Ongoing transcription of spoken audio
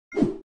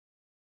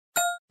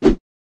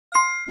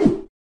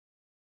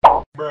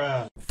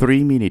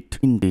3 minutes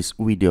in this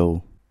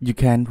video. You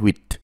can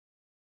with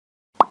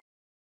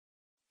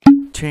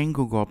change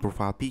Google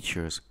profile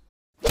pictures,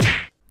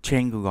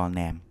 change Google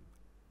name,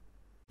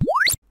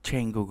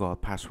 change Google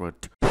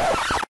password,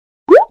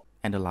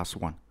 and the last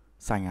one,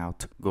 sign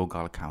out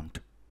Google account.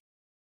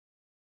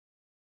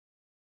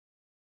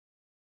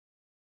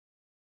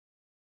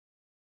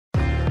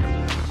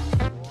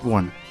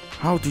 One,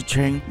 how to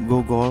change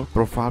Google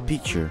profile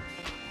picture.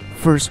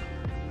 First,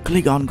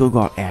 click on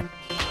Google Ads.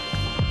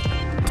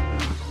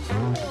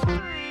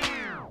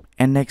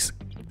 And next,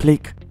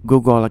 click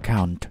Google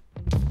account.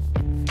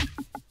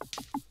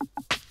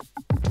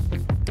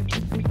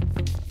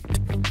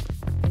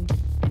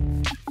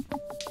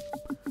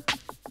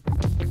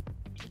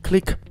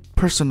 Click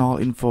Personal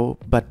Info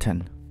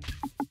button.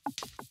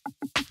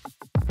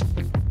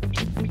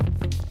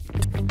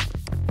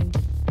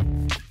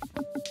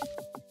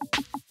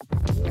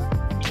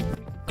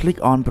 Click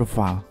on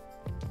Profile.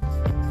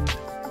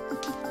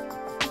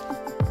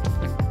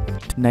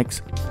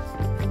 Next,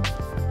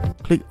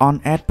 click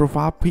on Add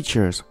Profile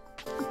Pictures.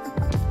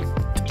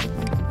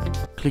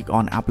 Click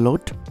on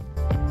Upload.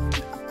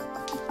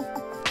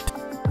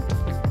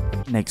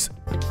 Next,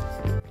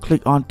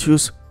 click on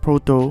Choose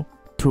Photo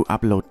to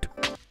upload.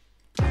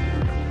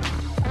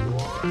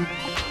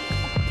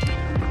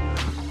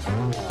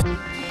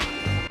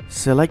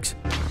 Select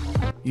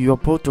your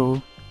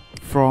photo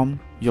from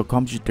your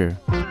computer.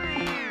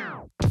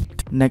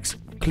 Next,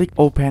 click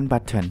Open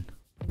button.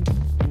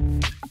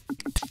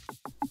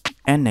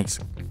 And next,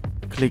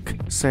 click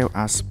Save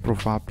as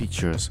Profile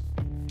Pictures.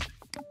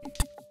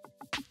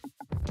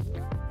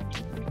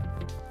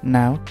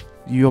 Now,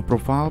 your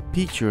profile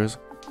pictures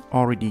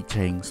already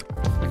changed.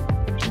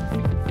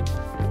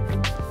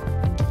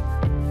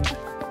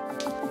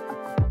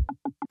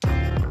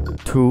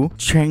 To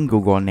change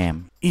Google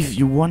name. If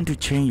you want to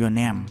change your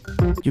name,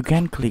 you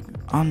can click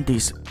on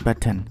this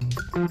button.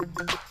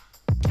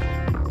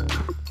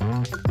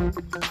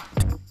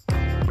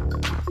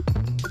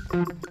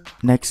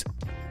 Next,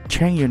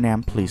 change your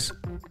name please.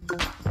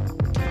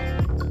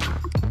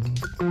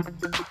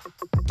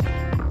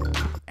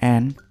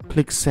 And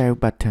click Save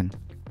button.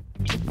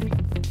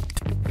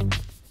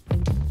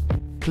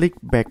 Click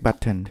Back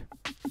button.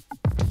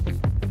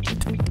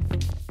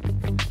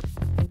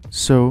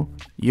 So,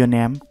 your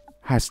name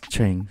has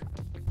changed.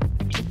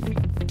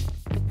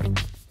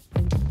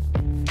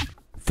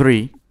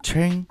 3.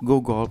 Change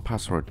Google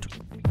password.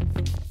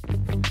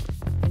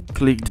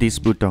 Click this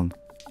button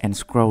and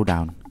scroll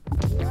down.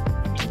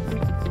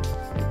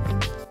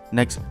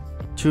 Next,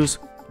 choose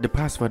the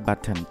password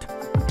button.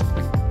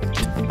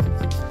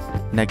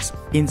 Next,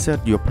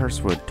 insert your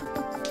password.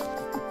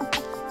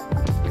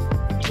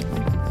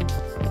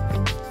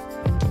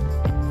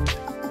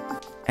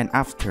 And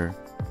after,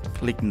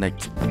 click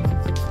Next.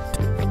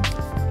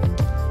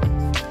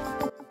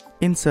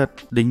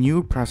 Insert the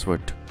new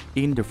password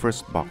in the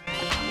first box.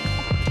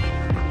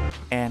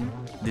 And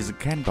the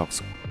second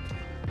box,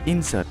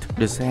 insert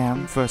the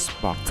same first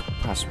box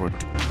password.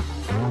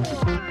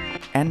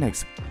 And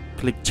next,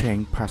 click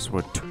Change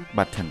Password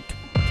button.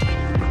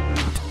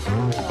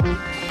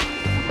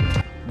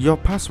 Your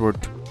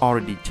password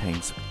already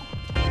changed.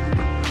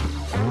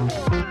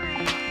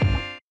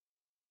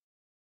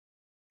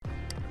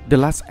 The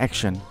last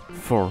action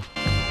 4.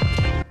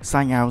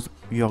 Sign out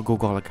your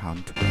Google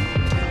account.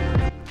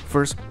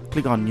 First,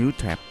 click on New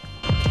tab.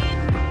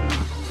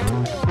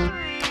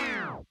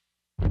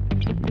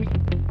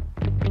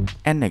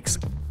 And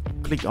next,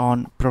 click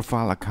on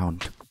Profile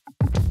account.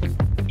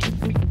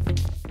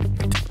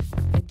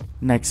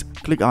 Next,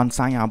 click on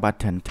Sign out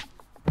button.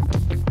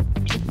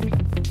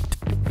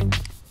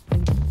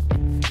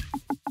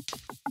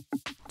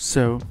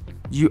 So,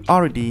 you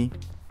already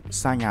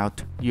signed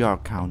out your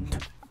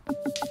account.